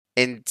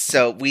And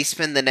so we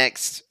spend the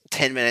next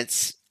 10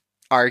 minutes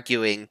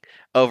arguing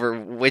over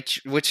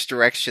which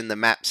direction the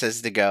map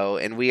says to go,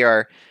 and we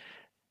are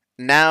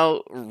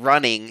now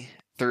running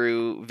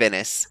through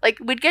Venice. Like,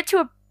 we'd get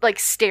to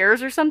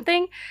stairs or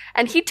something,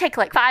 and he'd take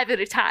 5 at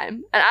a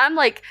time. And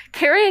I'm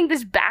carrying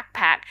this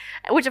backpack,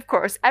 which of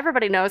course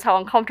everybody knows how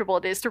uncomfortable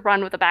it is to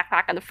run with a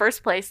backpack in the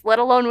first place, let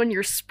alone when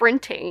you're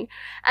sprinting.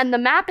 And the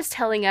map is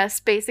telling us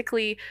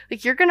basically,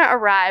 you're gonna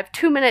arrive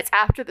 2 minutes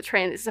after the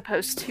train is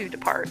supposed to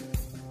depart.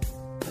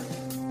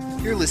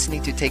 You're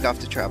listening to Take Off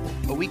to Travel,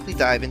 a weekly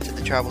dive into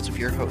the travels of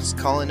your hosts,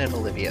 Colin and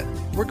Olivia.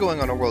 We're going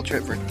on a world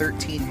trip for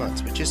 13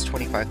 months with just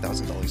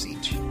 $25,000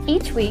 each.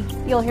 Each week,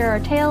 you'll hear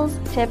our tales,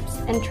 tips,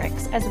 and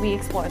tricks as we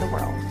explore the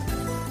world.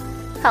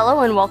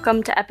 Hello and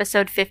welcome to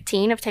episode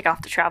 15 of Take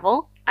Off to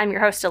Travel. I'm your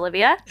host,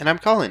 Olivia. And I'm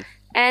Colin.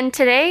 And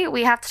today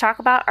we have to talk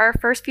about our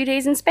first few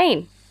days in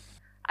Spain.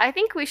 I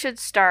think we should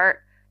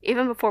start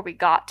even before we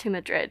got to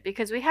Madrid,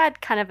 because we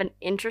had kind of an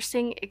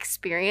interesting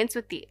experience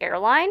with the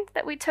airline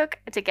that we took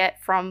to get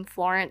from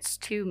Florence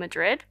to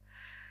Madrid.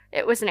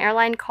 It was an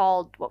airline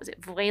called,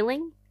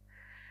 Vueling,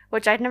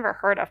 which I'd never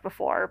heard of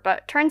before,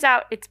 but turns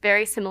out it's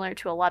very similar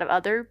to a lot of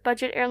other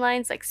budget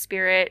airlines like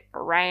Spirit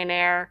or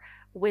Ryanair,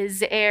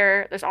 Wizz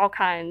Air, there's all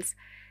kinds.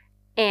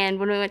 And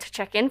when we went to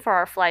check in for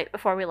our flight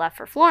before we left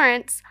for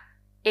Florence,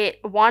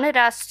 it wanted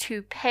us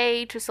to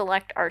pay to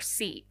select our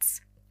seats,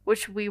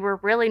 which we were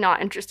really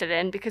not interested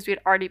in because we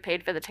had already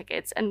paid for the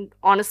tickets, and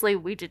honestly,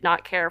 we did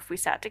not care if we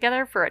sat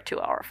together for a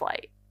 2-hour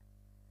flight.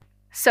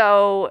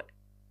 So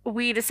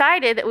we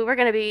decided that we were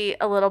going to be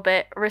a little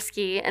bit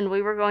risky, and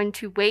we were going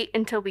to wait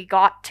until we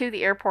got to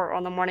the airport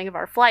on the morning of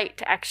our flight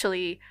to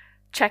actually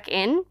check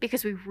in,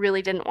 because we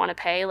really didn't want to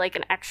pay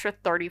an extra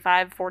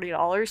 $35,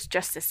 $40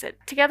 just to sit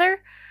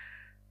together.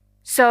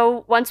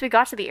 So once we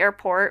got to the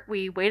airport,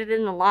 we waited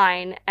in the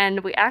line,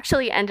 and we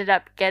actually ended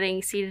up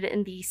getting seated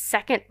in the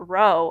second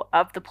row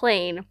of the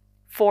plane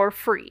for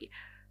free.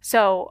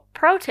 So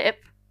pro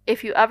tip,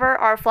 if you ever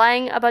are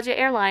flying a budget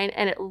airline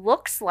and it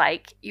looks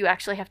like you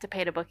actually have to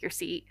pay to book your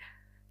seat,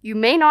 you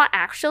may not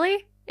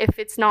actually, if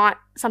it's not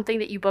something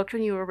that you booked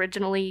when you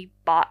originally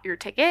bought your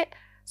ticket.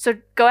 So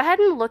go ahead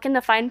and look in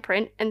the fine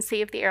print and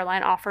see if the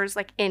airline offers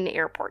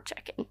in-airport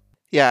check-in.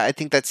 Yeah, I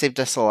think that saved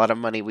us a lot of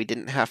money. We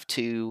didn't have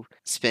to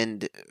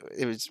spend,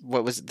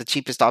 the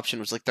cheapest option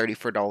was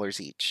 $34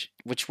 each,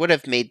 which would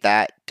have made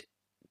that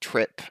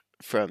trip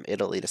from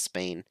Italy to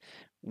Spain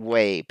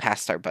way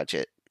past our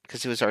budget,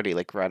 because it was already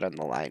right on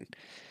the line.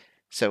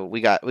 So we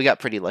got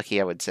pretty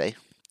lucky, I would say.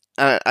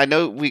 I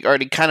know we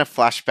already kind of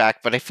flashed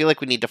back, but I feel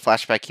like we need to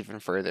flash back even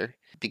further,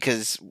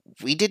 because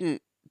we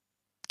didn't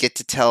get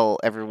to tell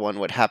everyone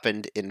what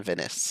happened in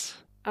Venice.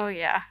 Oh,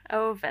 yeah.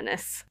 Oh,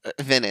 Venice.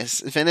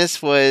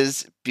 Venice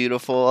was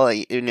beautiful.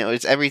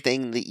 It's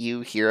everything that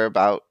you hear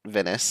about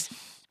Venice.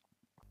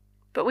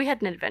 But we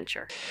had an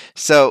adventure.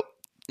 So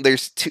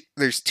there's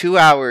 2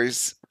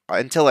 hours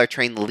until our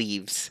train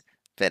leaves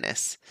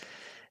Venice.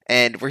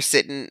 And we're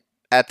sitting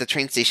at the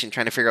train station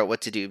trying to figure out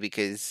what to do,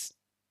 because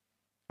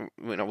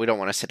we don't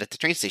want to sit at the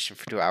train station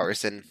for 2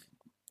 hours. And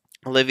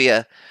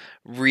Olivia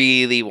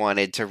really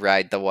wanted to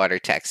ride the water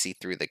taxi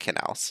through the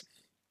canals.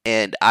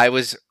 And I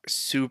was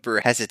super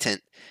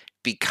hesitant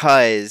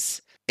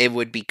because it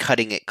would be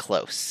cutting it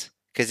close.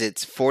 Because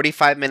it's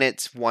 45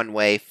 minutes one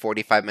way,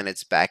 45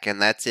 minutes back.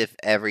 And that's if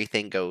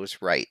everything goes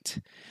right.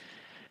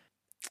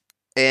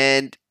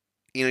 And,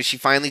 she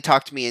finally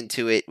talked me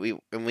into it.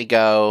 We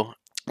go.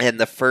 And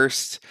the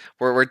first,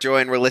 we're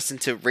listening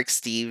to Rick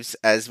Steves,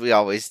 as we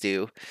always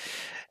do.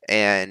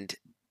 And,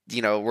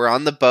 we're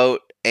on the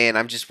boat. And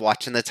I'm just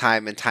watching the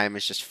time. And time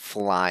is just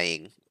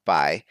flying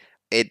by.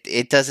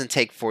 It doesn't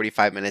take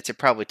 45 minutes. It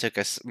probably took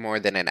us more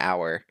than an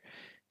hour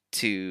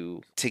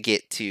to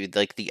get to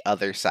the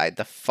other side,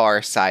 the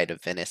far side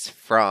of Venice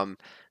from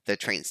the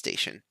train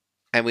station.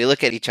 And we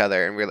look at each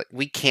other and we're like,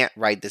 we can't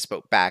ride this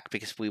boat back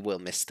because we will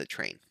miss the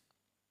train.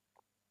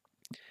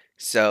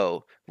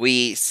 So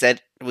we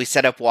set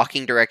up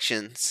walking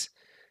directions,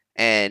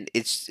 and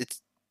it's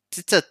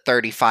a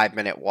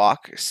 35-minute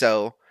walk.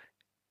 So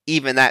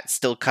even that's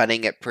still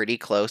cutting it pretty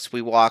close.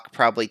 We walk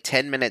probably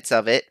 10 minutes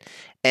of it,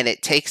 and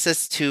it takes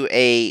us to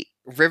a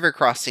river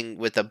crossing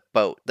with a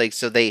boat.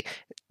 So they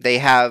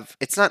have,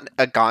 it's not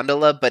a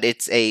gondola, but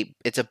it's a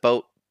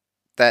boat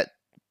that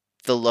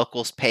the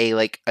locals pay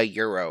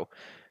 €1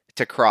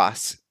 to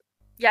cross.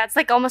 Yeah, it's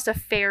almost a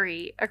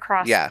ferry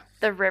across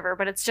the river,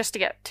 but it's just to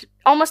get to,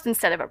 almost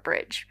instead of a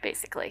bridge,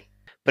 basically.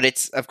 But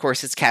it's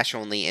cash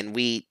only, and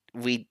we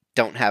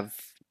don't have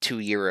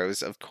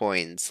 €2 of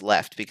coins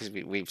left because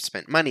we've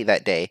spent money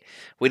that day.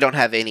 We don't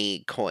have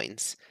any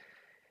coins.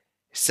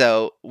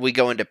 So we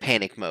go into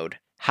panic mode.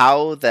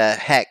 How the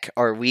heck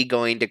are we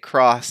going to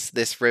cross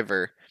this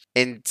river?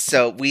 And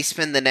so we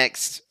spend the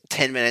next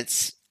 10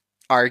 minutes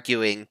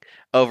arguing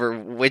over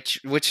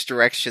which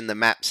direction the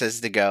map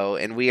says to go.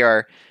 And we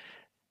are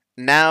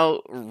now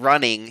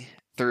running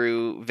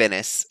through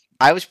Venice.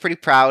 I was pretty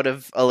proud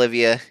of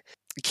Olivia.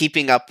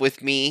 Keeping up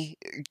with me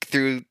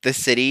through the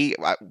city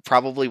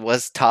probably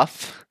was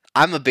tough.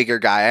 I'm a bigger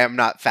guy. I'm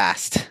not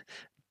fast.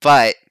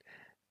 but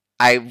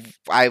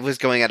I was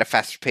going at a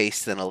faster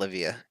pace than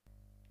Olivia.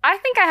 I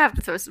think I have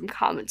to throw some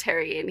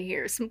commentary in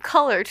here, some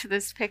color to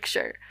this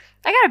picture.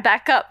 I gotta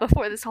back up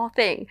before this whole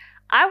thing.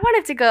 I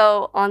wanted to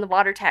go on the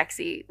water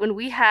taxi when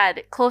we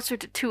had closer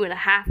to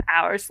 2.5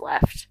 hours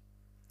left.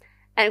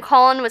 And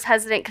Colin was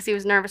hesitant because he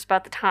was nervous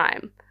about the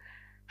time.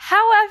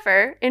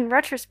 However, in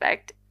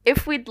retrospect,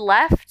 if we'd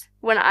left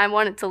when I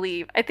wanted to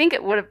leave, I think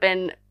it would have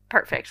been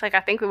perfect. Like, I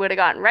think we would have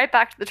gotten right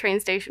back to the train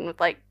station with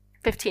like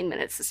 15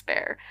 minutes to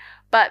spare.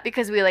 But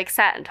because we like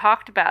sat and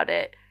talked about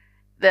it,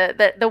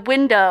 the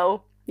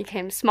window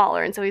became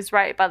smaller, and so he's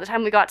right. By the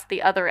time we got to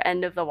the other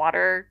end of the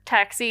water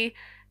taxi,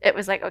 it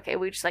was like, okay,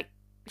 we just like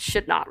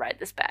should not ride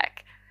this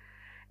back.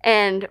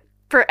 And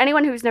for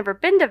anyone who's never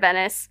been to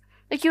Venice,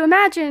 like you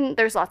imagine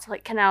there's lots of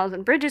like canals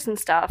and bridges and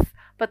stuff,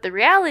 but the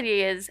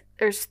reality is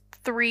there's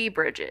 3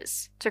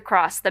 bridges to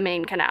cross the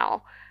main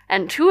canal.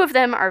 And 2 of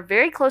them are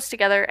very close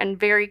together and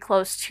very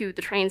close to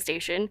the train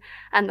station.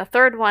 And the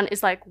third one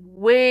is like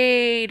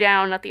way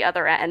down at the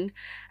other end.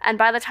 And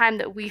by the time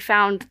that we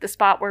found the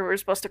spot where we were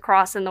supposed to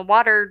cross in the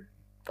water,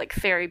 like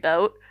ferry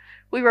boat,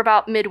 we were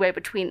about midway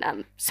between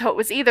them. So it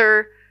was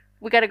either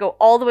we got to go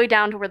all the way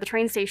down to where the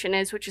train station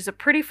is, which is a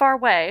pretty far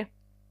way,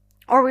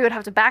 or we would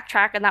have to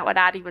backtrack and that would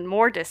add even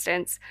more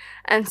distance.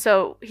 And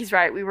so he's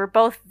right, we were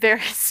both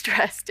very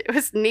stressed. It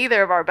was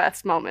neither of our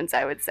best moments,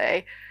 I would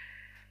say.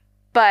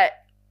 But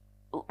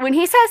when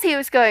he says he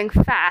was going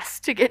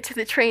fast to get to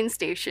the train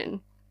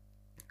station,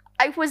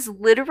 I was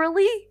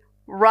literally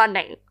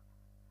running.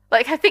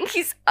 Like, I think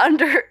he's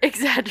under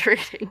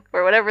exaggerating,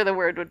 or whatever the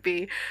word would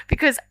be,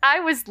 because I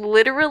was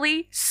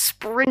literally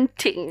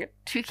sprinting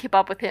to keep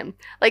up with him.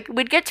 Like,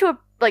 we'd get to a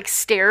like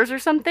stairs or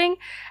something,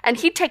 and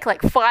he'd take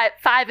like five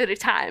at a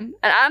time,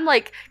 and I'm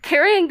like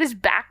carrying this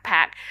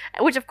backpack,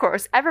 which of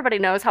course everybody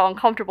knows how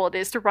uncomfortable it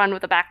is to run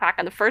with a backpack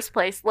in the first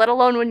place, let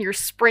alone when you're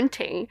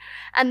sprinting.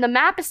 And the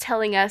map is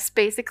telling us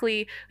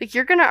basically like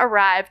you're gonna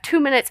arrive 2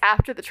 minutes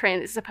after the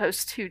train is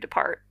supposed to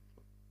depart.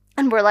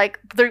 And we're like,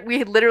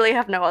 we literally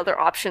have no other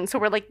option. So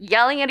we're like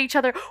yelling at each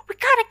other, we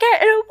gotta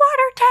get in a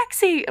water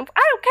taxi. I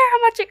don't care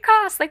how much it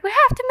costs. Like, we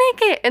have to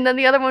make it. And then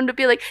the other one would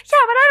be like, yeah,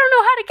 but I don't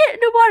know how to get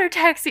into water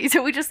taxis.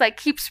 So we just like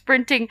keep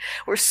sprinting.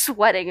 We're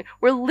sweating.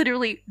 We're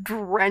literally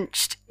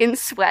drenched in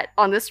sweat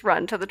on this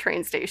run to the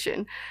train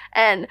station.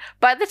 And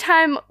by the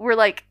time we're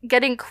like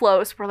getting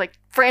close, we're like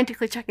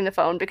frantically checking the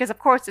phone because of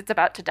course it's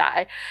about to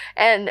die.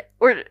 And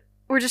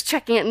we're just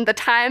checking it, and the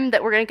time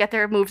that we're going to get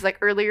there moves like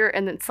earlier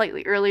and then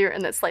slightly earlier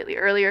and then slightly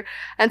earlier.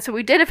 And so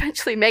we did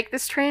eventually make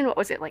this train. What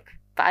was it, like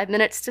 5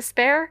 minutes to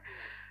spare?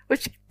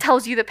 Which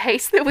tells you the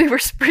pace that we were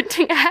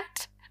sprinting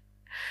at.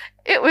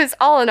 It was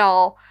all in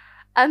all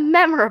a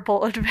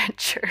memorable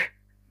adventure.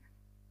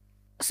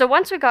 So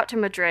once we got to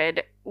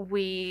Madrid,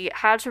 we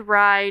had to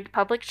ride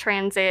public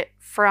transit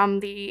from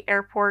the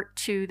airport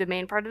to the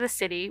main part of the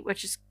city,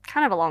 which is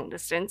kind of a long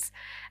distance.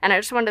 And I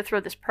just wanted to throw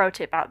this pro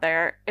tip out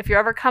there. If you're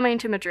ever coming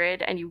to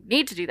Madrid and you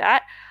need to do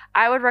that,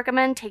 I would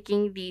recommend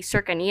taking the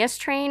Cercanías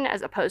train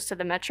as opposed to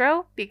the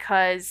metro,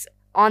 because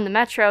on the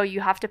metro, you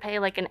have to pay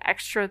like an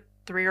extra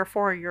 3 or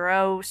 4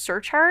 euro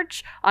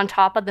surcharge on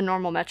top of the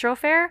normal metro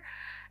fare.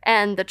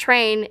 And the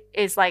train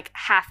is like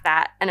half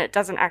that, and it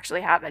doesn't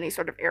actually have any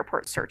sort of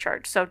airport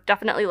surcharge. So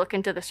definitely look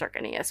into the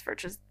Cercanías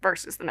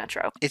versus the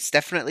metro. It's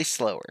definitely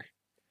slower,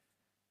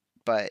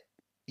 but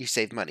you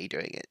save money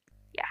doing it.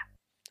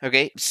 Yeah.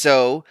 Okay,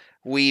 so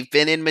we've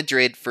been in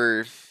Madrid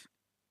for,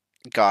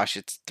 gosh,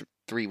 it's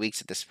 3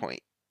 weeks at this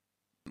point,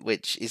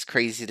 which is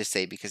crazy to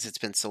say because it's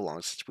been so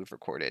long since we've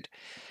recorded.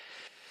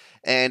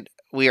 And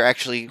we are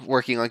actually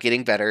working on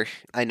getting better.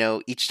 I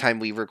know each time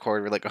we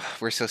record, we're like, oh,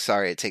 we're so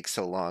sorry it takes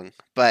so long.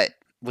 But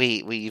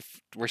we're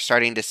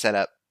starting to set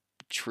up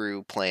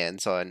true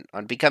plans on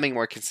becoming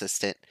more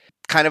consistent.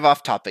 Kind of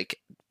off topic,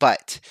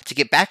 but to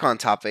get back on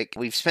topic,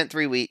 we've spent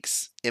 3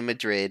 weeks in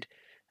Madrid.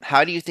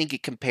 How do you think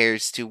it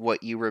compares to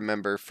what you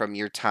remember from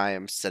your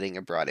time studying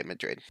abroad in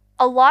Madrid?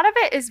 A lot of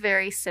it is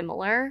very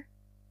similar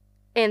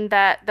in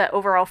that the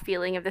overall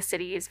feeling of the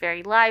city is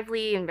very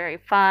lively and very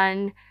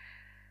fun.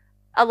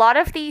 A lot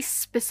of the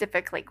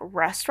specific like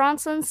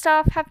restaurants and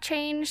stuff have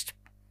changed,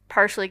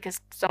 partially because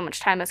so much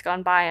time has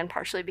gone by and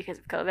partially because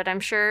of COVID, I'm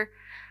sure.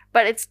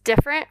 But it's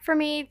different for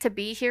me to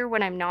be here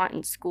when I'm not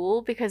in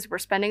school because we're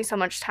spending so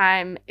much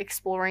time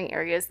exploring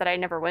areas that I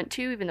never went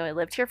to, even though I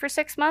lived here for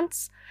 6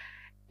 months.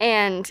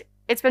 And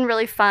it's been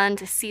really fun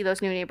to see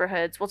those new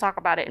neighborhoods. We'll talk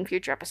about it in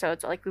future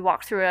episodes. Like, we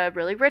walked through a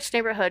really rich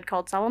neighborhood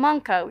called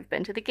Salamanca. We've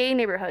been to the gay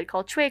neighborhood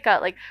called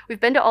Chueca. Like, we've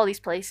been to all these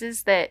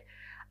places that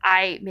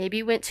I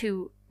maybe went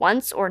to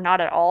once or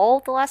not at all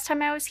the last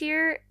time I was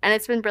here. And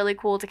it's been really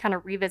cool to kind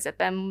of revisit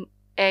them,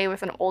 A,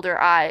 with an older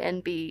eye,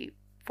 and B,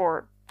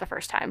 for the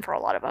first time for a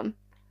lot of them.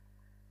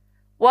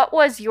 What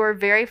was your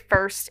very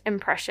first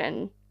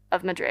impression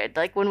of Madrid?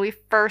 Like, when we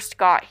first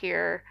got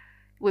here,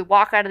 we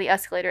walk out of the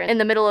escalator in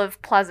the middle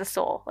of Plaza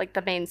Sol, like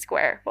the main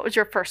square. What was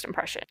your first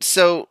impression?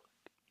 So,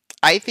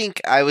 I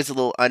think I was a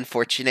little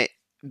unfortunate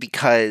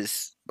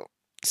because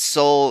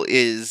Seoul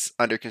is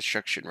under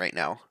construction right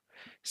now.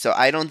 So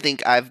I don't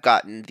think I've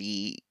gotten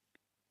the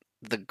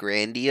the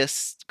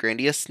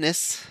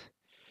grandiousness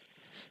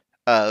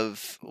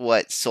of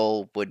what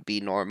Seoul would be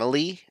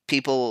normally.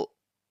 People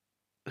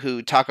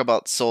who talk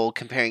about Seoul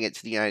comparing it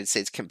to the United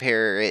States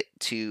compare it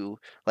to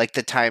like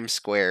the Times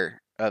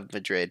Square of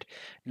Madrid,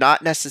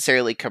 not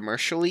necessarily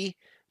commercially,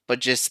 but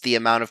just the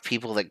amount of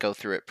people that go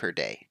through it per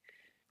day.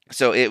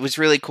 So it was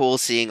really cool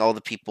seeing all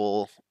the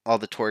people, all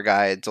the tour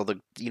guides, all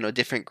the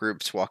different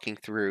groups walking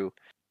through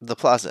the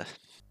plaza.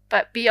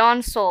 But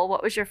beyond Seoul,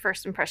 what was your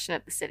first impression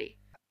of the city?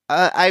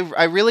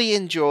 I really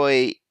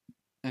enjoy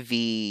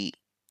the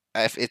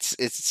it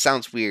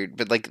sounds weird,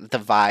 but like the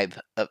vibe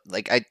of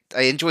like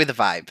I enjoy the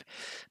vibe.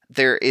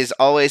 There is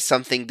always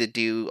something to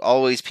do,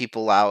 always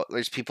people out.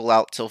 There's people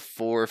out till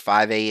 4 or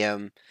 5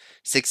 a.m.,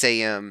 6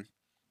 a.m.,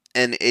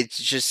 and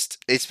it's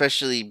just,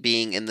 especially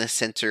being in the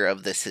center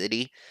of the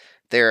city,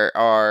 there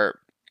are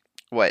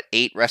what,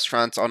 8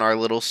 restaurants on our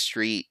little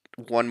street.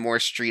 One more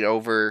street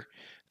over,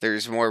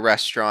 there's more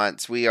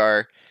restaurants. We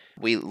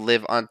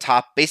live on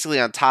top, basically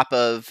on top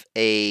of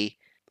a,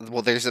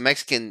 well, there's a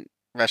Mexican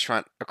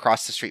restaurant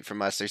across the street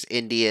from us. There's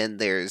Indian,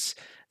 there's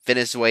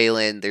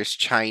Venezuelan, there's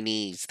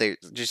Chinese. There's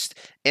just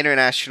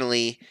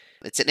internationally,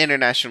 it's an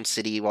international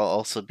city while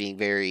also being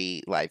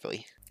very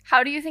lively.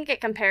 How do you think it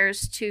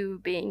compares to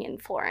being in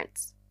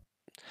Florence?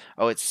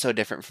 Oh, it's so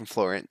different from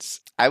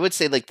Florence. I would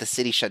say like the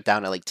city shut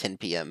down at like 10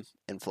 p.m.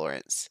 in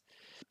Florence.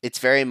 It's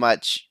very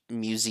much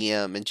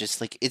museum and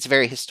just like it's a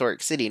very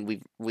historic city,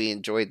 and we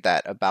enjoyed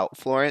that about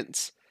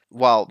Florence.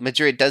 While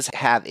Madrid does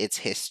have its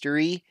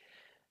history,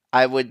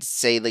 I would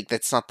say like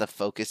that's not the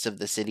focus of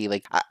the city.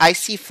 Like I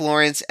see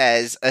Florence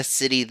as a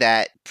city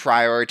that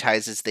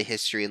prioritizes the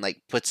history and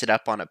like puts it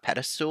up on a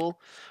pedestal,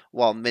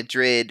 while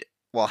Madrid,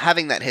 while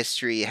having that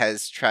history,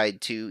 has tried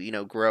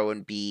to grow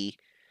and be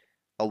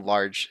a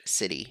large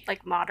city.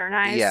 Like Yeah,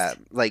 modernized?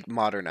 like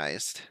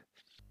modernized.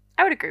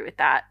 I would agree with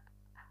that.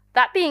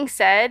 That being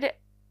said,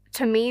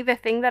 to me, the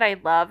thing that I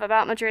love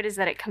about Madrid is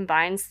that it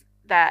combines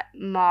that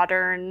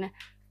modern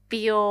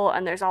feel,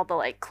 and there's all the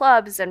like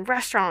clubs and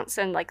restaurants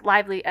and like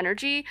lively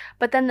energy.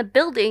 But then the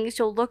buildings,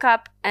 you'll look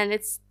up and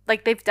it's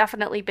like they've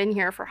definitely been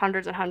here for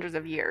hundreds and hundreds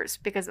of years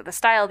because of the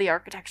style of the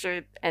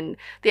architecture, and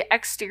the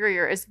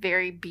exterior is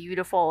very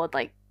beautiful and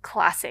like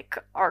classic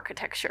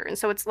architecture. And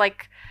so it's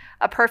like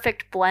a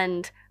perfect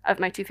blend of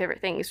my two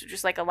favorite things, which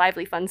is like a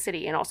lively, fun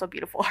city and also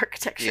beautiful Yeah.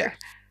 architecture.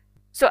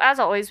 So, as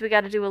always, we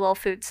got to do a little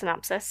food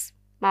synopsis.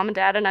 Mom and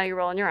Dad, I know you're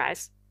rolling your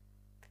eyes.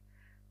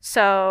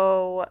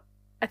 So,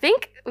 I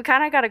think we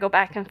kind of got to go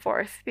back and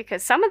forth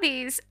because some of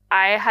these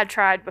I had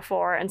tried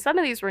before and some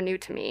of these were new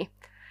to me.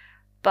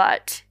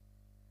 But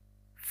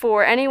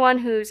for anyone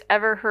who's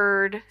ever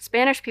heard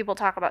Spanish people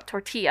talk about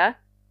tortilla,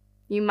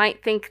 you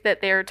might think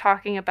that they're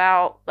talking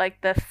about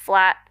like the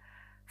flat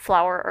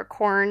flour or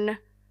corn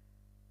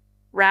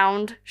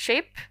round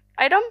shape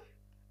item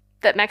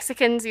that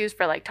Mexicans use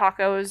for like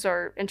tacos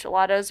or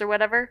enchiladas or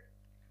whatever.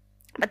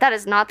 But that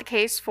is not the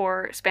case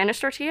for Spanish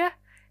tortilla.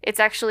 It's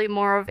actually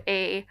more of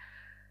a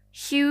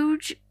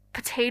huge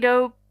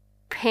potato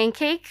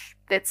pancake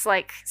that's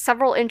like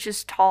several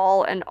inches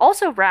tall and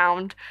also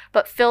round,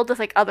 but filled with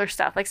like other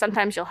stuff. Like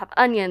sometimes you'll have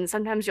onions,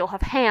 sometimes you'll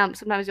have ham,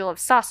 sometimes you'll have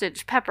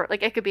sausage, pepper.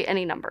 Like it could be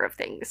any number of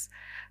things.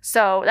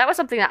 So that was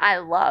something that I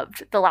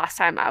loved the last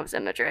time I was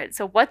in Madrid.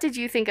 So what did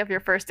you think of your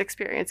first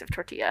experience of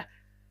tortilla?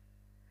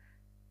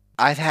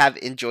 I have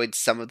enjoyed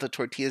some of the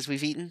tortillas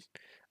we've eaten.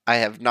 I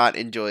have not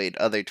enjoyed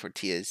other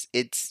tortillas.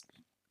 It's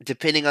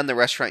depending on the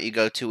restaurant you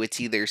go to,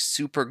 it's either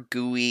super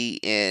gooey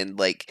and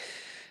like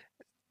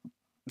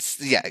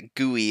yeah,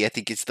 gooey, I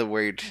think is the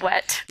word,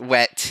 Wet.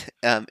 wet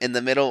in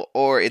the middle,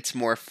 or it's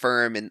more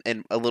firm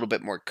and a little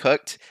bit more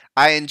cooked.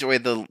 I enjoy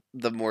the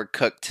more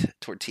cooked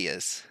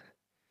tortillas.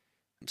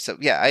 So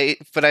yeah,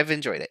 but I've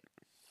enjoyed it.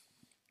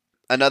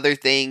 Another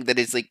thing that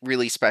is like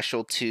really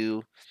special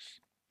to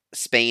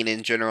Spain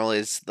in general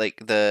is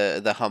like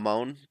the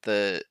jamon,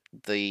 the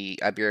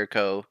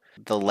iberico,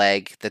 the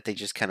leg that they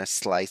just kind of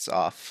slice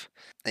off,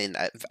 and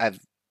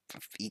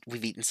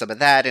we've eaten some of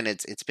that, and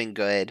it's been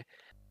good.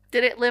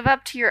 Did it live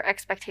up to your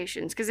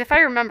expectations? Because if I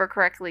remember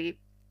correctly,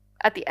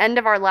 at the end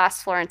of our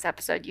last Florence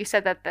episode, you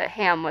said that the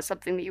ham was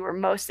something that you were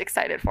most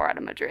excited for out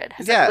of Madrid.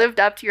 Has it Yeah,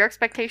 lived up to your I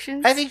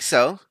expectations? think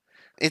so.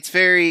 It's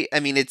very, I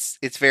mean, it's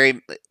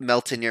very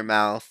melt in your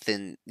mouth,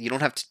 and you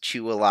don't have to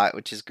chew a lot,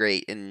 which is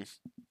great, and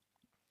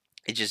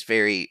it's just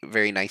very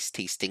nice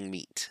tasting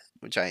meat,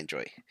 which I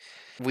enjoy.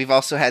 We've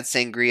also had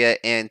sangria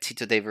and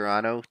Tito de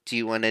Verano. Do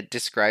you want to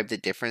describe the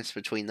difference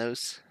between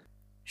those?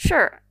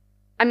 Sure.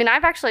 I mean,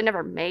 I've actually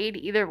never made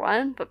either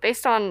one, but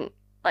based on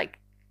like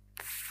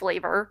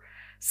flavor,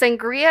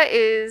 sangria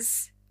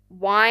is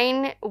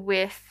wine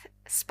with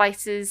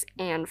spices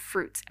and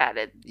fruits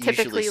added. Usually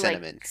Typically, like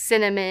cinnamon.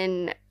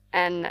 cinnamon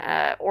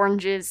and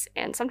oranges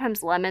and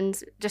sometimes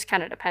lemons, just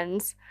kind of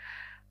depends.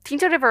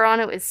 Tinto de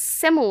Verano is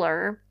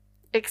similar,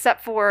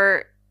 except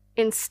for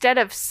instead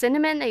of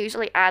cinnamon, they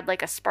usually add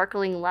like a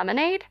sparkling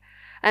lemonade.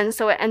 And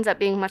so it ends up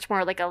being much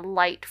more like a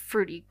light,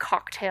 fruity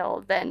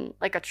cocktail than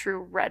like a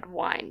true red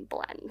wine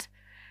blend.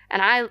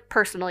 And I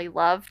personally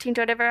love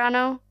Tinto de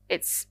Verano.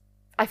 It's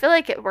I feel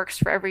like it works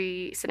for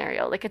every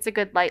scenario. Like it's a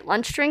good light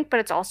lunch drink, but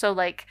it's also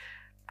like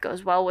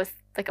goes well with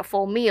like a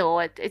full meal.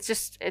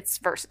 It's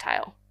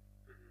versatile.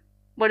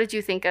 What did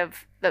you think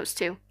of those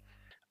two?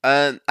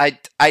 I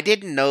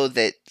didn't know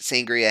that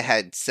sangria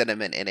had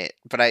cinnamon in it,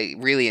 but I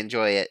really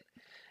enjoy it.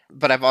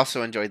 But I've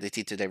also enjoyed the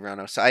Tito de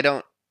Verano, so I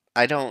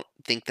don't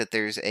think that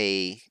there's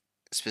a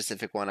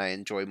specific one I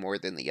enjoy more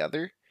than the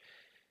other.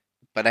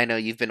 But I know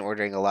you've been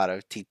ordering a lot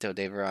of Tito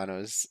de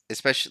Veranos,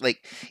 especially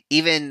like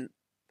even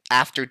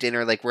after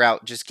dinner, like we're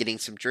out just getting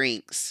some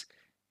drinks.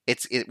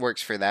 It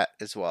works for that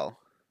as well.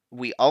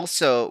 We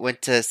also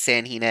went to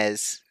San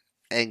Ynez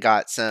and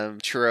got some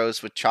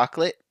churros with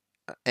chocolate,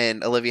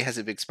 and Olivia has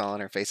a big smile on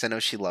her face. I know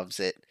she loves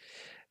it.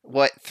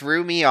 What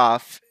threw me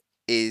off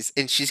is,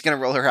 and she's gonna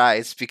roll her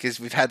eyes because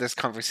we've had this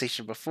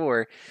conversation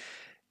before.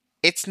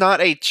 It's not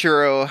a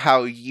churro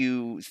how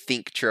you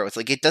think churros.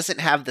 Like it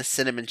doesn't have the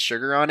cinnamon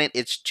sugar on it.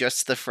 It's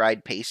just the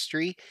fried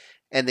pastry,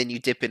 and then you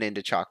dip it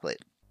into chocolate.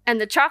 And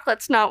the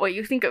chocolate's not what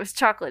you think of as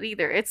chocolate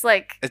either. It's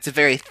like It's a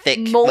very thick,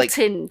 like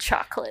molten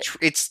chocolate.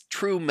 it's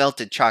true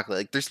melted chocolate.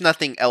 Like there's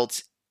nothing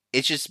else.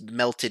 It's just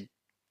melted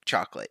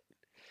chocolate.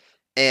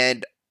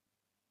 And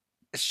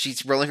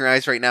she's rolling her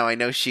eyes right now. I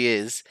know she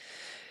is.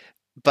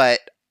 But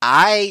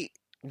I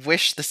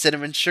wish the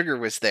cinnamon sugar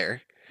was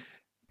there.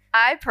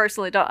 I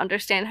personally don't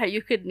understand how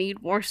you could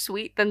need more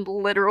sweet than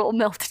literal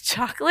melted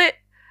chocolate,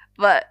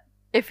 but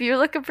if you're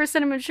looking for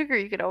cinnamon sugar,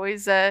 you could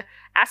always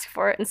ask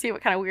for it and see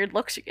what kind of weird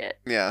looks you get.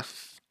 Yeah.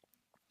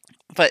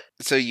 But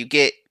so you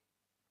get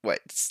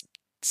what,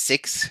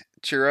 six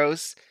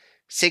churros,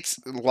 six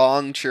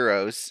long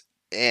churros,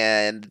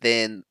 and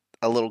then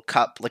a little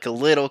cup, like a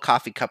little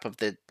coffee cup of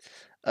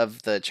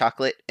the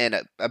chocolate, and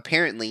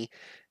apparently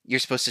you're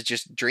supposed to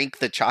just drink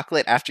the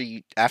chocolate after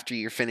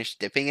you're finished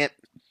dipping it,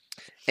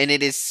 and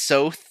it is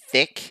so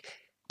thick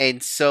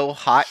and so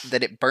hot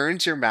that it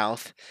burns your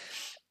mouth,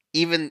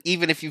 even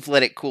if you've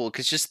let it cool,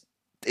 because just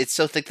it's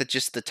so thick that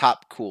just the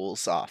top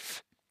cools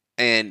off.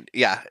 And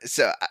yeah,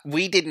 so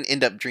we didn't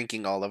end up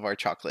drinking all of our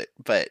chocolate,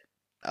 but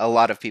a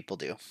lot of people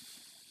do.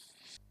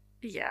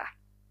 Yeah.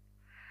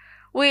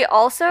 We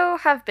also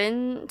have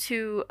been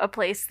to a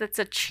place that's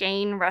a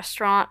chain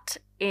restaurant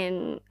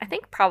in, I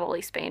think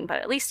probably Spain,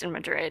 but at least in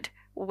Madrid,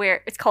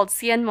 where it's called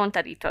Cien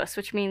Montaditos,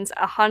 which means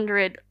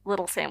 100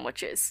 little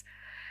sandwiches.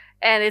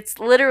 And it's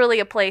literally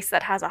a place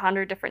that has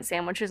 100 different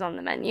sandwiches on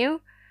the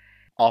menu,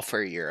 All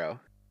for €1.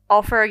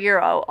 all for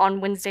 €1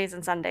 on Wednesdays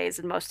and Sundays,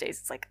 and most days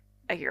it's like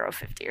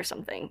 €1.50 or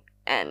something.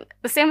 And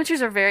the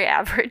sandwiches are very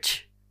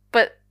average,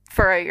 but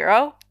for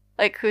 €1,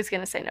 like who's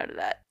gonna say no to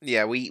that?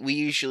 Yeah, we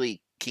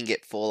usually can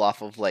get full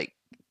off of like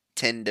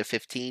 10 to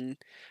 15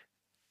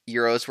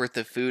 euros worth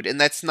of food, and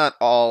that's not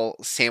all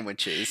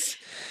sandwiches.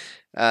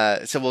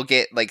 So we'll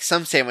get like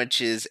some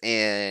sandwiches,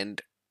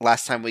 and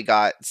last time we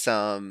got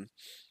some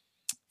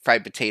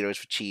fried potatoes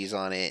with cheese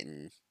on it,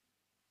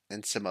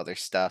 and some other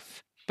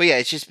stuff. But yeah,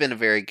 it's just been a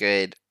very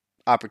good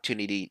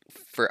opportunity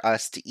for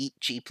us to eat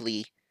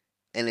cheaply,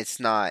 and it's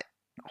not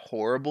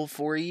horrible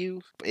for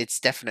you. It's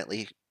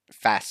definitely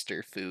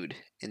faster food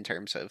in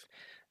terms of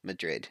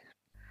Madrid.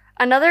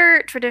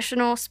 Another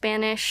traditional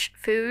Spanish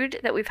food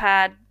that we've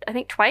had, I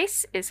think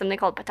twice, is something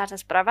called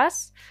patatas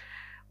bravas,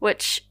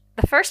 which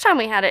the first time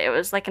we had it, it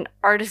was like an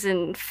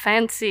artisan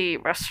fancy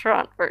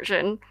restaurant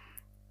version,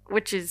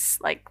 which is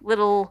like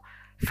little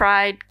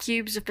fried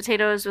cubes of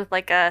potatoes with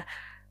like a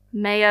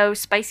mayo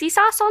spicy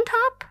sauce on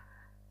top.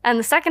 And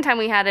the second time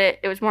we had it,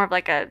 it was more of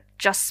like a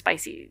just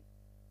spicy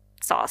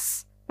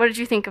sauce. What did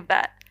you think of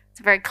that? It's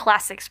a very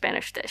classic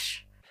Spanish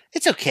dish.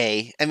 It's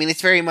okay. I mean,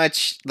 it's very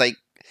much like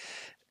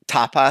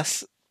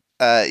tapas.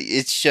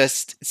 It's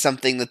just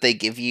something that they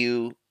give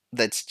you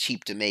that's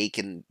cheap to make,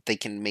 and they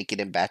can make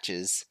it in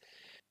batches.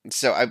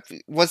 So I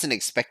wasn't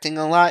expecting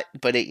a lot,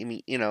 but I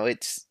mean,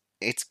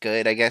 it's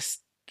good, I guess,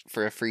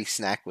 for a free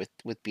snack with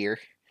beer.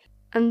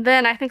 And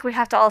then I think we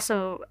have to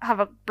also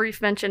have a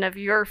brief mention of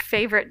your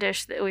favorite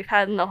dish that we've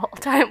had in the whole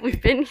time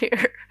we've been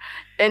here,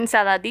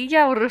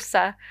 ensaladilla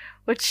rusa,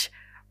 which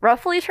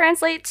roughly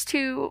translates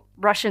to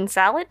Russian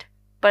salad,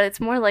 but it's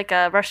more like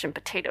a Russian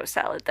potato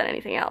salad than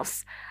anything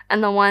else.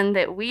 And the one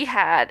that we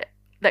had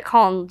that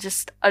Colin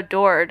just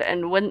adored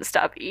and wouldn't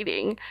stop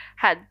eating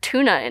had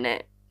tuna in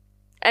it.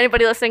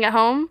 Anybody listening at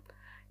home?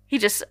 He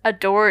just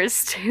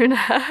adores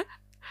tuna.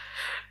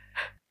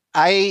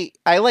 I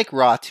like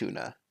raw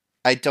tuna.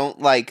 I don't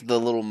like the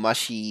little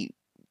mushy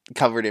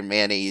covered in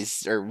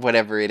mayonnaise or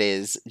whatever it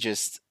is,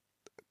 just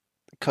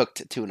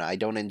cooked tuna. I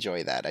don't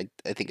enjoy that.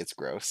 I think it's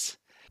gross.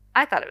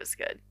 I thought it was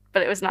good,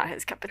 but it was not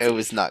his cup of It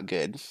was tea. not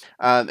good.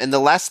 And the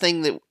last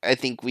thing that I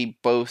think we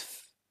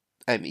both,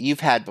 I mean, you've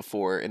had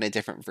before in a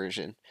different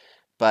version,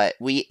 but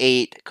we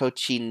ate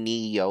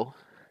cochinillo,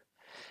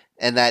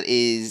 and that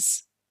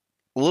is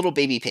little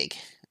baby pig.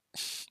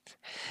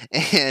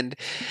 And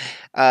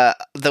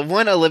the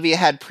one Olivia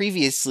had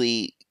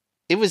previously,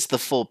 it was the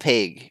full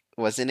pig,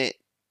 wasn't it?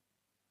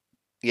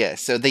 Yeah,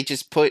 so they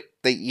just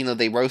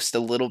they roast a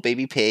little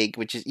baby pig,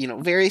 which is,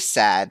 very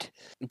sad,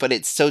 but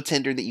it's so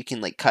tender that you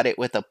can like cut it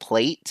with a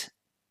plate,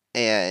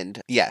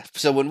 And yeah,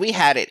 so when we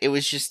had it, it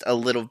was just a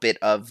little bit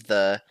of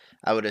the,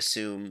 I would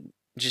assume,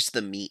 just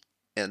the meat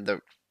and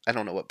the, I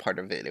don't know what part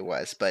of it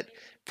was, but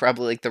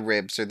probably like the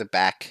ribs or the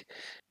back.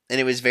 And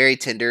it was very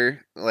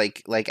tender,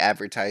 like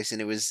advertised,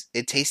 and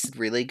it tasted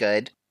really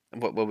good.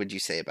 What would you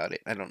say about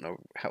it? I don't know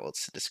how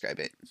else to describe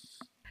it.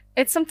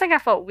 It's something I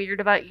felt weird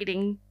about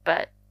eating,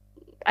 but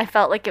I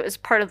felt like it was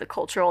part of the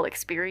cultural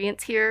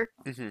experience here,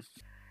 Hmm.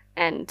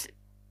 and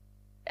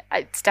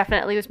it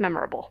definitely was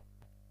memorable.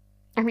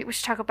 I mean, we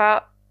should talk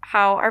about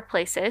how our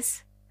place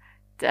is,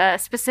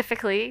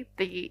 specifically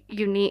the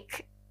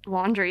unique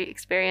laundry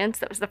experience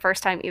that was the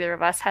first time either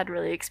of us had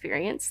really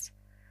experienced.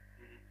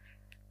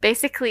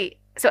 Basically,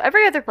 so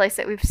every other place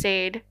that we've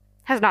stayed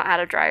has not had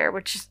a dryer,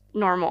 which is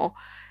normal,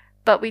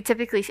 but we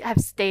typically have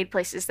stayed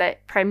places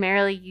that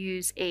primarily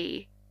use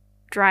a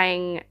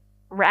drying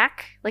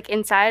rack, like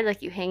inside,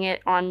 like you hang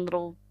it on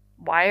little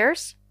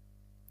wires.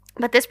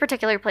 But this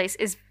particular place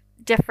is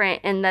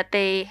different in that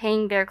they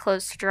hang their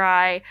clothes to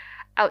dry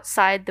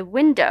outside the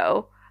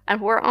window,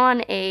 and we're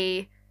on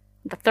the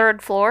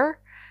third floor,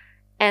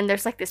 and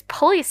there's like this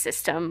pulley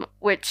system,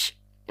 which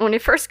when we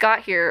first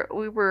got here,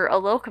 we were a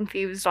little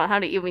confused on how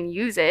to even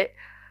use it,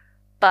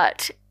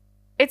 but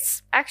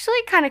it's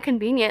actually kind of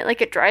convenient.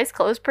 Like it dries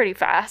clothes pretty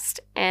fast,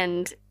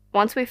 and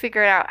once we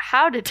figured out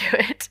how to do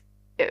it,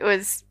 it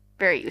was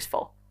very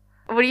useful.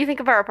 What do you think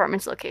of our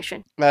apartment's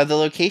location? The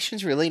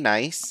location's really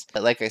nice.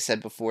 Like I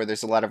said before,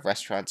 there's a lot of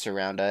restaurants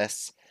around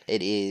us.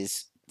 It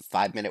is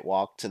 5 minute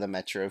walk to the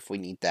metro if we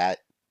need that.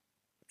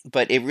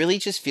 But it really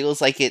just feels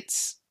like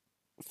it's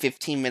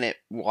 15-minute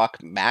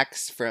walk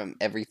max from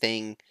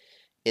everything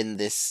in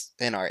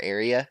our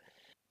area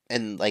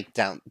and like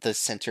down the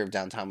center of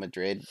downtown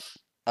Madrid.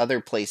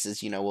 Other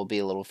places, will be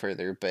a little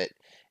further, but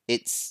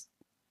it's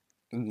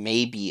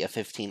maybe a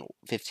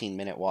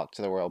 15-minute walk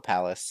to the Royal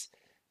Palace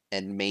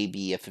and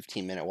maybe a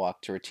 15-minute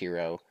walk to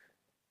Retiro,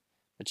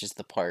 which is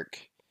the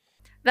park.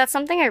 That's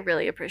something I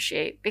really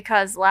appreciate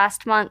because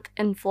last month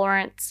in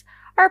Florence,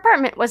 our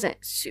apartment wasn't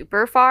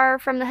super far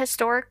from the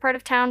historic part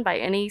of town by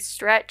any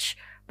stretch,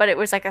 but it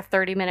was like a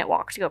 30-minute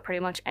walk to go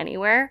pretty much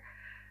anywhere.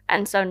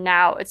 And so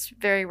now it's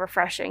very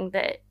refreshing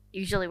that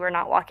usually we're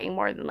not walking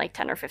more than like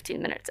 10 or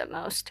 15 minutes at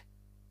most.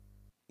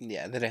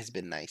 Yeah, that has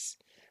been nice.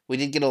 We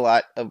did get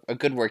a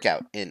good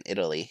workout in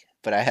Italy,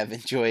 but I have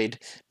enjoyed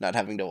not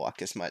having to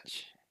walk as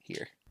much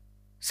here.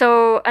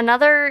 So,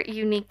 another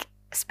unique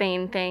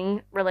Spain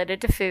thing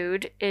related to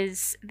food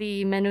is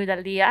the menu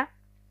del dia,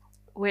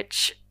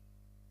 which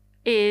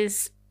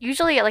is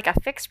usually like a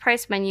fixed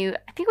price menu.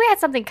 I think we had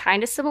something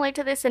kind of similar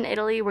to this in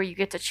Italy where you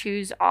get to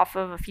choose off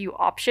of a few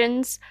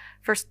options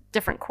for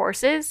different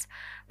courses,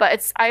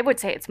 but I would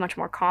say it's much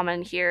more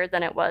common here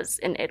than it was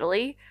in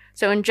Italy.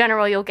 So in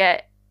general, you'll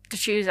get to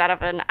choose out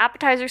of an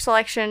appetizer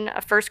selection,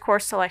 a first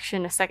course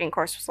selection, a second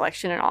course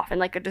selection, and often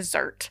like a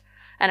dessert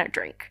and a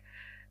drink.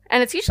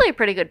 And it's usually a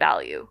pretty good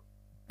value.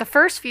 The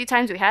first few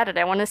times we had it,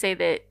 I want to say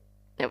that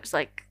it was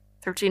like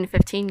 13 to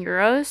 15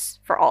 euros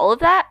for all of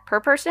that per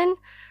person,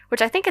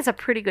 which I think is a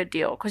pretty good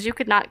deal because you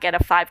could not get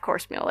a 5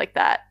 course meal like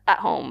that at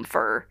home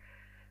for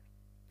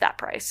that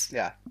price.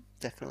 Yeah,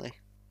 definitely.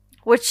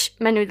 Which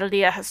menu del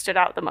dia has stood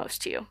out the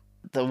most to you?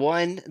 The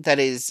one that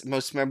is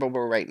most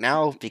memorable right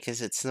now,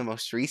 because it's the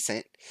most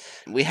recent,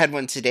 we had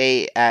one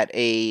today at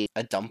a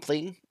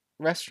dumpling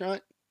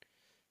restaurant.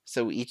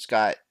 So we each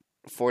got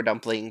 4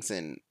 dumplings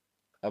and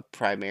a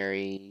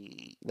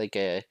primary,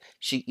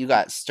 you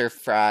got stir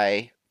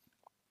fry,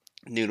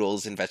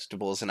 noodles, and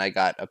vegetables, and I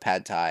got a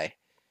pad thai.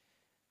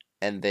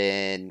 And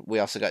then we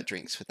also got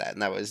drinks with that,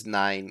 and that was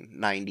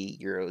 9.90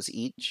 euros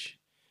each.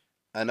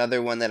 Another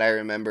one that I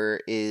remember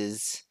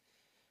is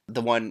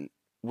the one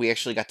we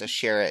actually got to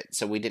share it,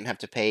 so we didn't have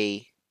to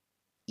pay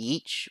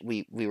each.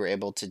 We were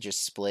able to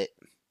just split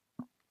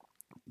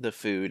the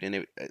food, and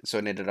it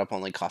ended up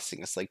only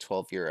costing us like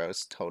 12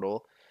 euros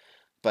total.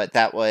 But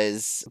that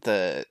was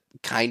the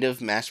kind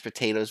of mashed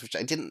potatoes, which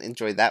I didn't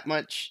enjoy that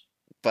much.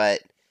 But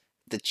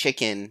the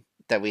chicken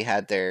that we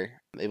had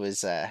there, it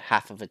was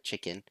half of a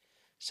chicken,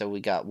 so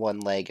we got one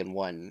leg and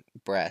one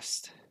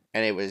breast,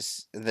 and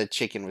the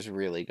chicken was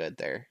really good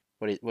there.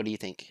 What do you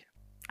think?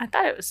 I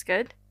thought it was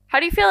good. How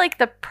do you feel like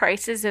the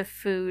prices of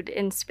food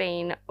in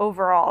Spain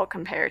overall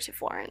compare to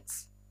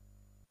Florence?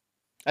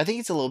 I think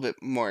it's a little bit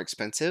more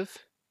expensive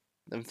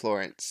than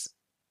Florence,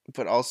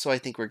 but also I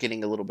think we're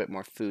getting a little bit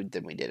more food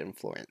than we did in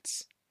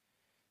Florence.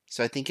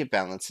 So I think it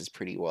balances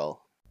pretty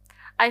well.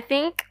 I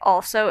think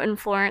also in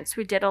Florence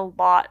we did a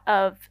lot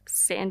of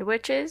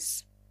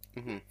sandwiches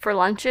Hmm. for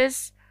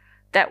lunches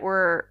that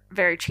were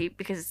very cheap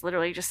because it's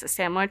literally just a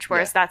sandwich, Yeah.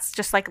 whereas that's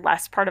just like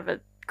less part of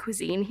a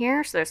cuisine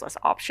here, so there's less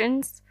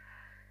options.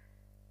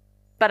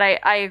 But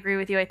I agree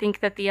with you. I think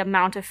that the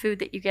amount of food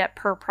that you get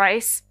per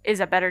price is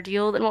a better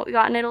deal than what we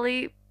got in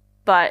Italy,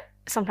 but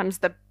sometimes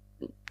the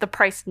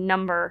price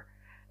number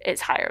is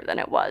higher than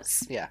it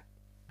was. Yeah.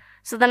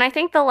 So then I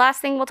think the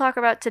last thing we'll talk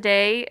about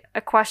today,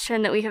 a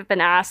question that we have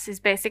been asked, is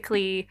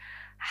basically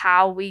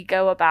how we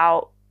go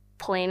about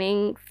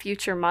planning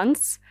future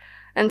months.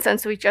 And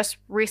since we just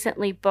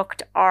recently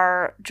booked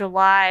our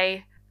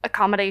July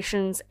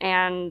accommodations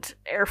and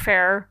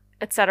airfare,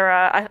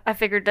 etc., I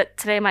figured that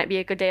today might be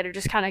a good day to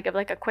just kind of give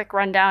like a quick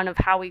rundown of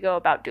how we go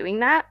about doing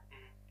that.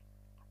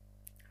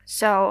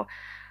 So,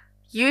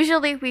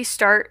 usually we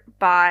start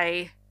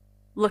by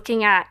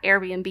looking at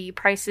Airbnb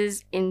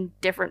prices in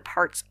different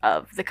parts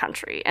of the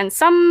country. And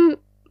some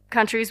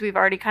countries we've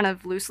already kind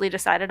of loosely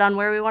decided on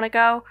where we want to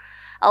go.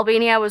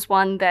 Albania was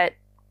one that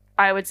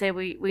I would say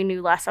we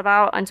knew less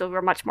about until we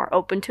were much more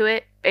open to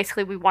it.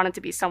 Basically, we wanted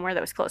to be somewhere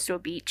that was close to a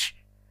beach.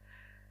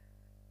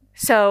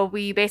 So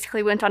we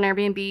basically went on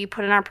Airbnb,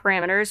 put in our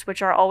parameters,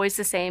 which are always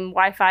the same: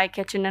 Wi Fi,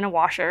 kitchen, and a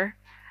washer.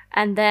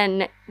 And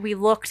then we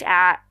looked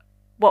at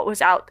what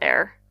was out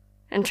there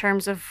in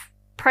terms of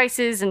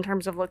prices, in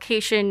terms of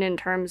location, in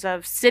terms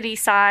of city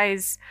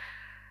size,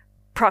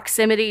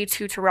 proximity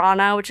to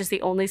Tirana, which is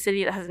the only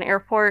city that has an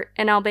airport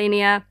in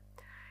Albania.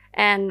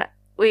 And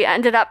we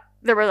ended up,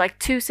 there were like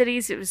two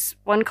cities. It was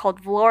one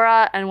called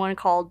Vlora and one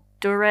called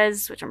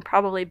Durrës, which I'm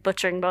probably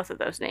butchering both of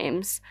those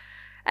names.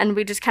 And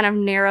we just kind of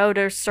narrowed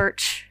our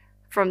search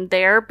from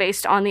there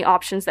based on the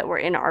options that were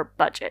in our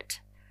budget.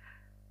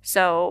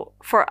 So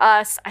for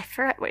us, I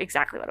forget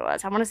exactly what it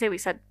was. I want to say we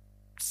said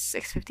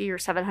 650 or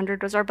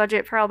 700 was our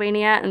budget for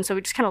Albania. And so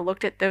we just kind of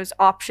looked at those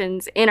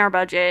options in our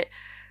budget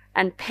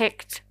and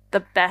picked the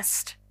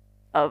best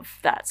of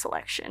that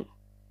selection.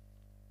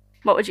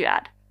 What would you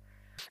add?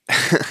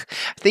 I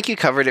think you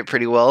covered it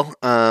pretty well.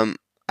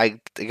 I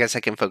guess I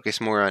can focus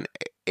more on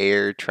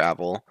air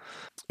travel.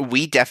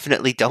 We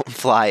definitely don't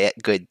fly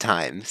at good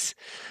times.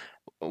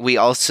 We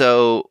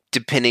also,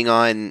 depending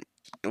on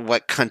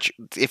what country,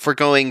 if we're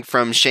going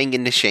from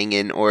Schengen to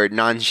Schengen or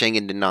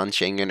non-Schengen to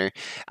non-Schengen or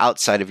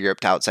outside of Europe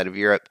to outside of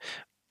Europe,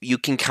 you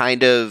can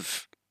kind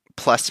of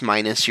plus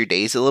minus your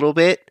days a little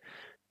bit.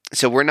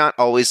 So we're not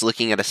always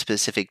looking at a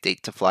specific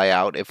date to fly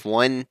out. If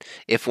one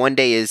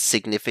day is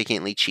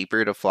significantly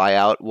cheaper to fly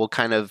out, we'll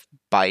kind of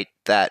bite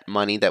that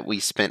money that we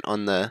spent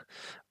on the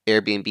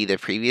Airbnb the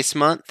previous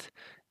month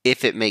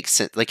if it makes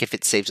sense, like if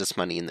it saves us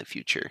money in the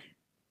future.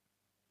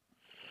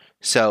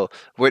 So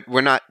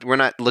we're not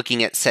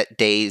looking at set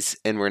days,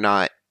 and we're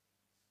not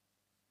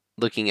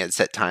looking at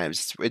set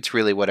times. It's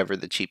really whatever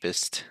the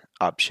cheapest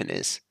option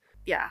is.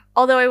 Yeah.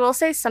 Although I will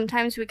say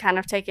sometimes we kind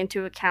of take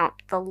into account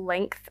the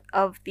length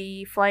of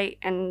the flight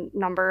and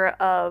number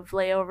of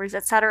layovers,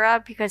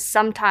 etc., because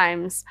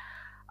sometimes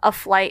a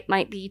flight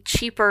might be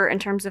cheaper in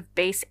terms of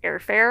base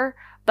airfare,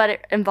 but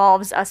it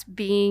involves us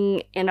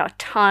being in a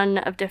ton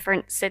of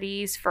different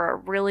cities for a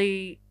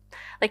really,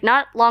 like,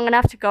 not long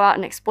enough to go out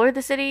and explore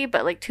the city,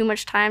 but like too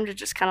much time to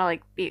just kind of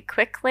like be a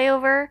quick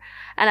layover.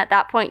 And at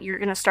that point, you're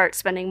going to start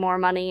spending more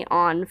money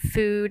on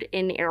food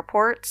in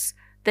airports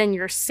than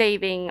you're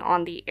saving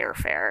on the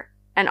airfare.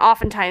 And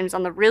oftentimes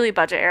on the really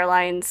budget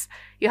airlines,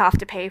 you have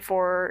to pay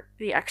for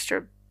the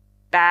extra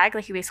bag.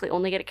 Like, you basically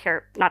only get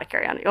not a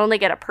carry-on, you only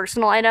get a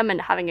personal item,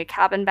 and having a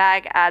cabin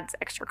bag adds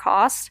extra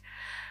cost.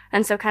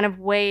 And so kind of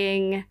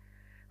weighing,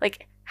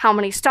 like, how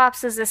many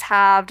stops does this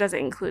have? Does it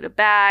include a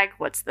bag?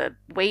 What's the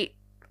weight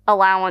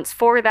allowance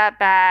for that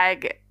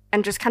bag?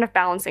 And just kind of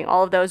balancing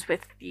all of those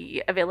with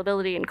the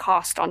availability and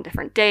cost on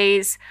different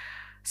days.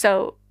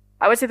 So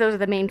I would say those are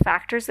the main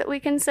factors that we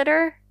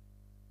consider.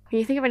 Can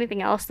you think of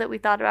anything else that we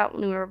thought about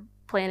when we were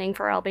planning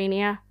for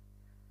Albania?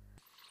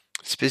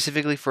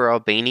 Specifically for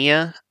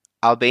Albania,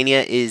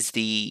 Albania is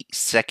the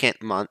second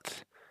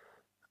month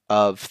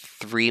of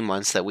 3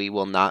 months that we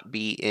will not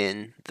be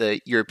in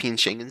the European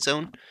Schengen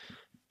zone.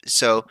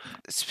 So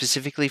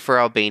specifically for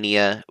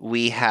Albania,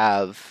 we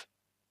have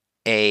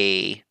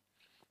a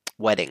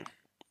wedding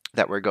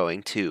that we're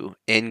going to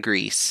in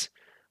Greece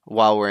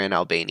while we're in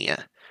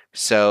Albania.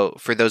 So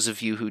for those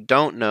of you who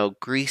don't know,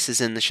 Greece is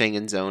in the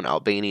Schengen zone,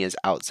 Albania is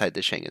outside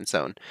the Schengen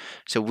zone.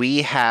 So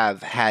we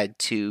have had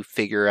to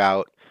figure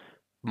out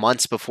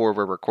months before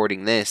we're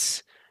recording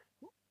this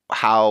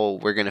how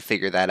we're going to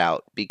figure that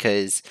out,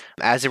 because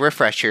as a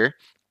refresher,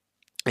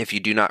 if you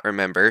do not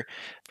remember,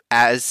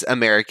 as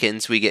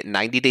Americans, we get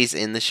 90 days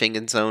in the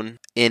Schengen zone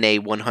in a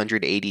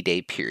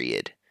 180-day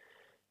period.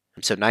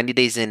 So 90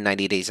 days in,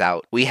 90 days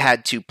out. We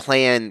had to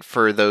plan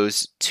for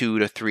those 2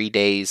 to 3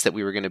 days that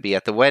we were going to be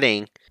at the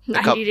wedding.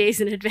 90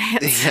 days in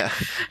advance. Yeah,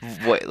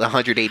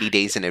 180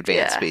 days in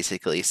advance, Yeah.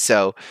 basically.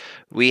 So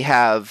we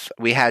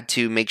had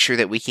to make sure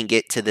that we can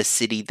get to the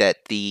city that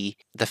the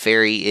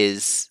ferry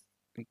is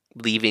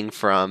leaving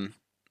from.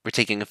 We're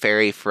taking a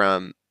ferry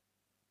from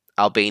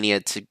Albania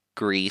to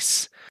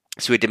Greece.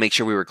 So we had to make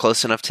sure we were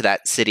close enough to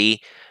that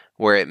city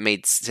where it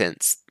made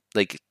sense,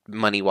 like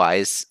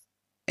money-wise,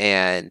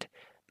 and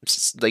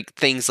like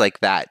things like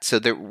that. So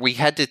we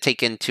had to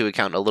take into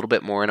account a little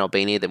bit more in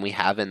Albania than we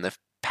have in the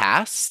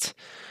past.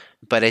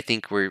 But I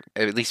think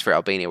at least for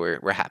Albania,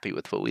 we're happy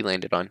with what we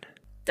landed on.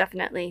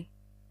 Definitely.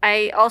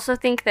 I also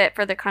think that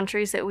for the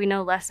countries that we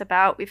know less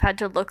about, we've had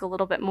to look a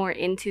little bit more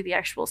into the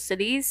actual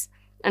cities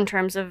in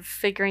terms of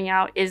figuring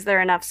out, is there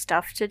enough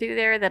stuff to do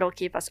there that'll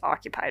keep us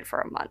occupied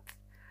for a month?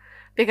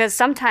 Because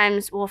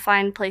sometimes we'll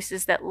find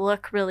places that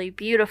look really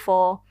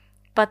beautiful,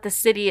 but the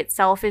city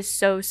itself is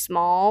so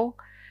small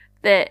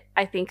that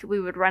I think we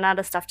would run out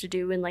of stuff to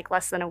do in like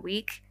less than a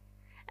week.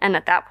 And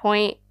at that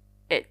point,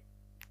 it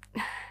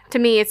to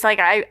me, it's like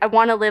I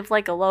want to live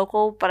like a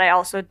local, but I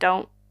also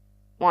don't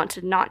want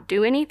to not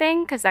do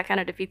anything because that kind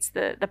of defeats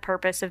the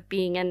purpose of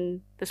being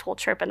in this whole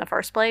trip in the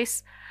first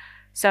place.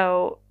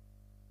 So,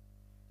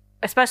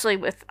 especially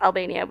with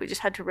Albania, we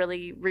just had to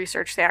really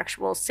research the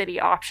actual city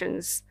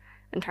options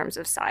in terms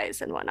of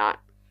size and whatnot.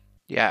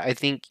 Yeah, I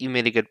think you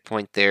made a good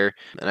point there,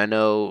 and I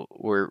know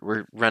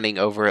we're running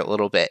over a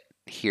little bit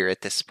here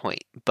at this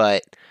point,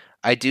 but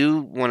I do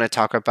want to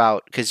talk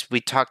about because we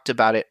talked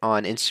about it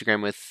on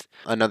Instagram with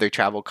another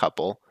travel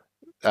couple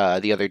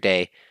the other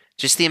day,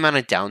 just the amount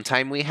of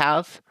downtime we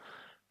have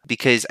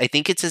because I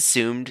think it's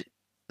assumed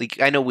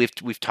like I know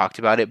we've talked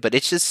about it, but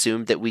it's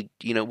assumed that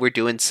we're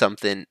doing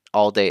something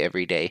all day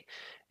every day.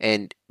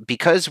 And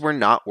because we're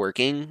not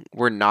working,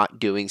 we're not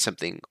doing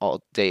something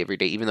all day every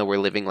day even though we're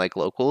living like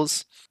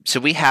locals. So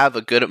we have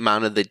a good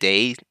amount of the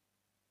day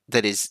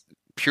that is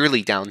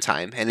purely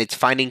downtime and it's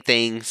finding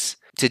things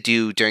to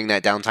do during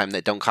that downtime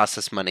that don't cost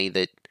us money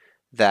that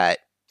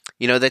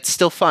that's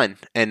still fun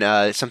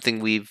and something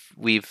we've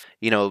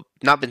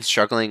not been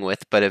struggling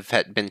with but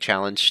have been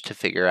challenged to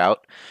figure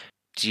out.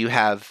 Do you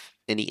have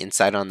any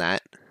insight on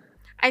that?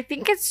 I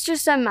think it's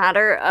just a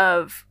matter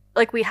of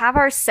like we have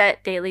our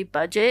set daily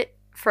budget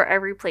for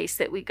every place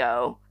that we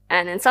go.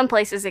 And in some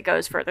places it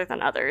goes further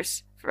than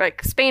others. For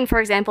like Spain, for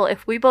example,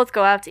 if we both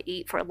go out to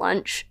eat for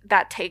lunch,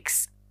 that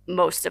takes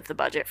most of the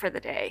budget for the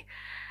day.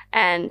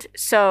 And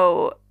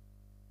so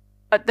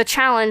the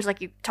challenge, like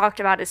you talked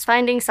about, is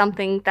finding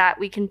something that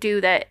we can do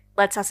that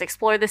lets us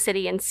explore the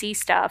city and see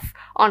stuff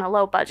on a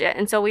low budget.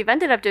 And so we've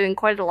ended up doing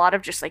quite a lot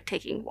of just like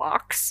taking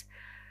walks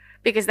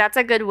because that's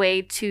a good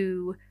way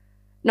to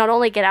not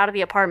only get out of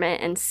the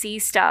apartment and see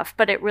stuff,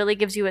 but it really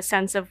gives you a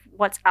sense of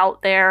what's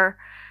out there.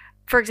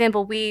 For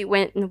example, we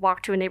went and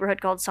walked to a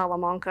neighborhood called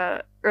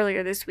Salamanca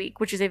earlier this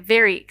week, which is a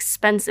very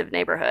expensive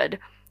neighborhood.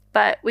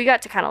 But we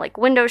got to kind of like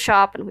window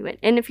shop and we went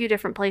in a few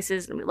different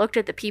places and we looked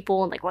at the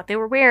people and like what they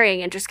were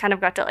wearing and just kind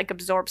of got to like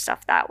absorb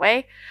stuff that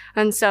way.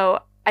 And so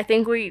I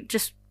think we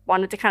just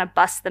wanted to kind of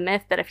bust the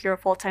myth that if you're a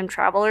full-time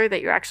traveler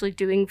that you're actually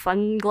doing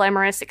fun,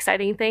 glamorous,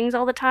 exciting things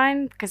all the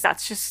time because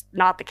that's just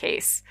not the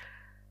case.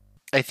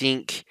 I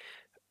think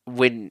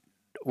when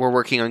we're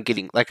working on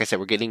getting, like I said,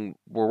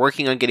 we're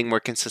working on getting more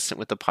consistent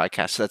with the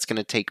podcast. So that's going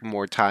to take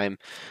more time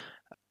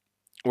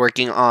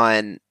working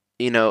on,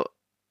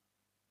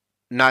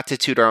 not to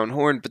toot our own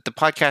horn, but the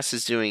podcast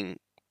is doing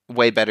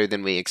way better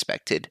than we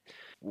expected,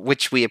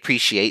 which we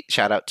appreciate.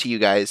 Shout out to you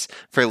guys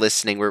for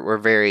listening. We're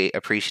very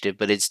appreciative,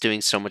 but it's doing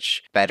so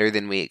much better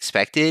than we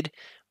expected.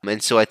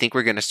 And so I think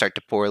we're going to start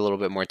to pour a little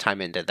bit more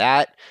time into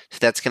that. So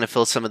that's going to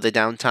fill some of the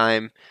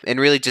downtime and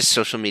really just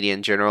social media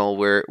in general.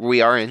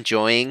 We are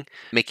enjoying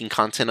making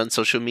content on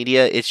social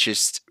media. It's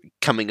just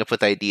coming up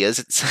with ideas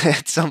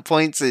at some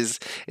points is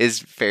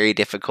very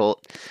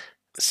difficult.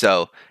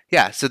 So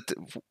yeah,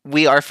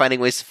 we are finding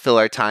ways to fill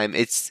our time.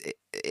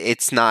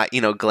 It's not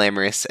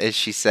glamorous as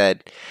she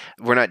said.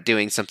 We're not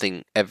doing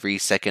something every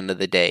second of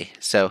the day.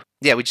 So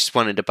yeah, we just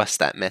wanted to bust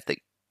that myth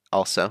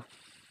also.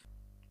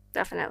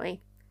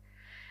 Definitely.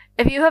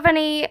 If you have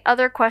any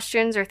other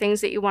questions or things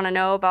that you want to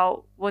know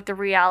about what the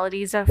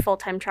realities of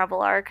full-time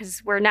travel are,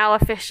 because we're now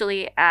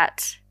officially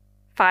at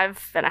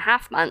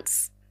 5.5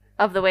 months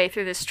of the way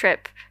through this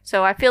trip.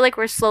 So I feel like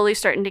we're slowly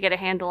starting to get a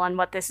handle on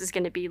what this is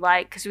going to be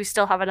like because we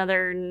still have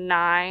another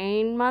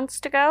 9 months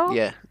to go.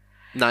 Yeah,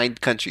 9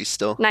 countries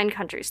still. 9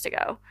 countries to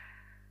go.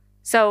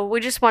 So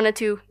we just wanted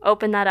to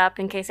open that up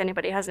in case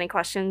anybody has any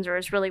questions or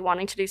is really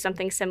wanting to do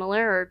something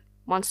similar or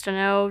wants to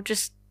know,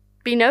 just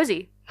be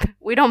nosy.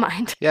 We don't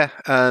mind. Yeah.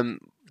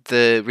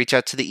 Reach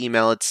out to the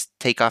email. It's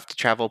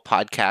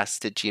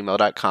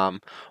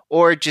takeofftotravelpodcast@gmail.com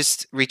or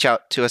just reach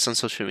out to us on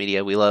social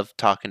media. We love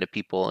talking to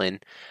people and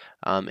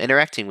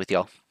interacting with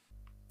y'all.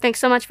 Thanks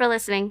so much for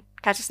listening.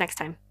 Catch us next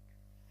time.